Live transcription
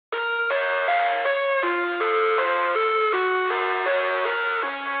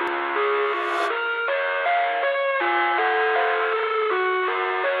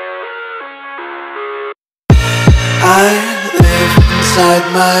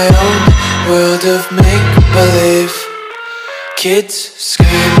inside my own world of make-believe. Kids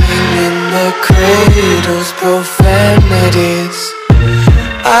screaming in the cradles, profanities.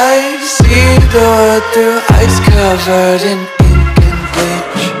 I see the world through eyes covered in ink and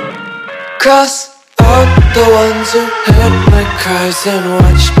bleach. Cross out the ones who heard my cries and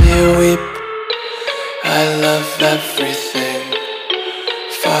watched me weep. I love everything.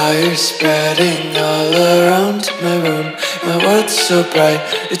 Fire spreading all around my room. My world's so bright,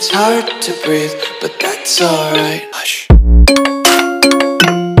 it's hard to breathe, but that's alright. Hush.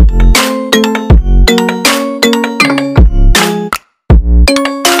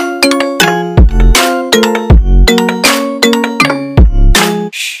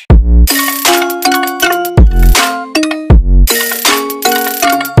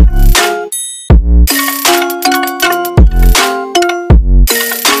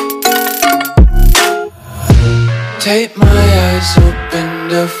 Tape my eyes open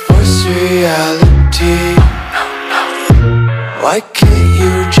to force reality. Why can't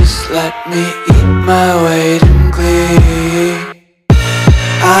you just let me eat my weight in glee?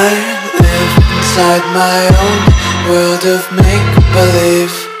 I live inside my own world of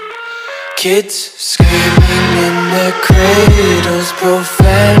make-believe. Kids screaming in their cradles,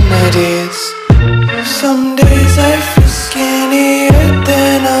 profanities. Some days I feel skinnier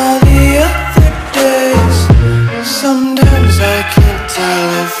than all the other days. Sometimes I can't tell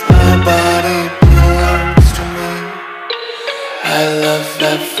if my body belongs to me. I love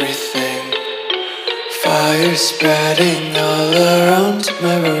everything. Fire spreading all around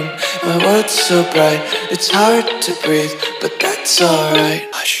my room. My world's so bright, it's hard to breathe, but that's alright.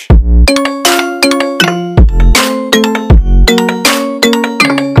 Hush.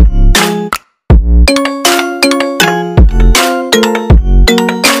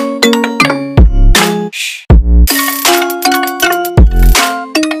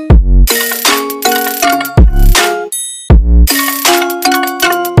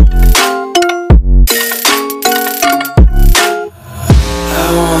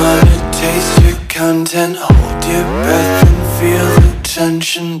 Content, hold your breath and feel the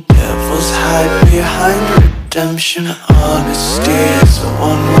tension. Devils hide behind redemption. Honesty is a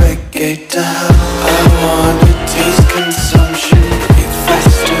one-way gate to hell. I wanna taste consumption, breathe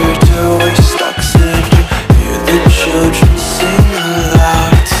faster to waste oxygen. Hear the children sing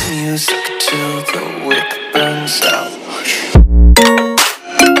aloud. It's music till the wick burns out.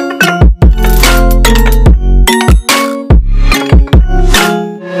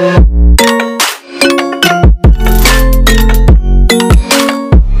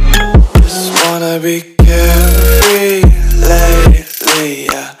 Be carefree lately,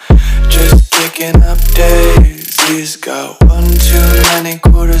 yeah. Just picking up daisies. Got one too many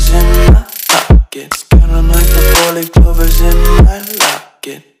quarters in my pockets. Count 'em like the 4-leaf clovers in my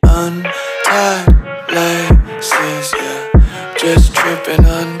locket. Untied laces, yeah. Just tripping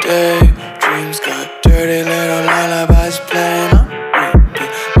on daydreams. Got dirty little lullabies playing on repeat.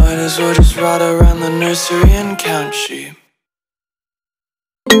 Might as well just ride around the nursery and count sheep.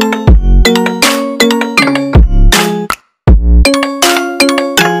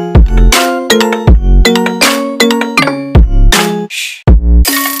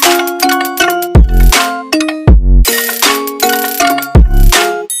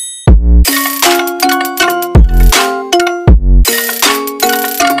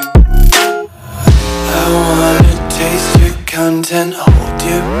 Content, hold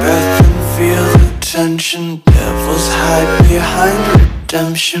your breath and feel the tension. Devils hide behind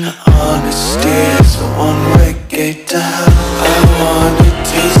redemption. Honesty is a one-way gate to hell. I wanna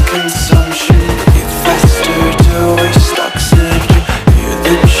taste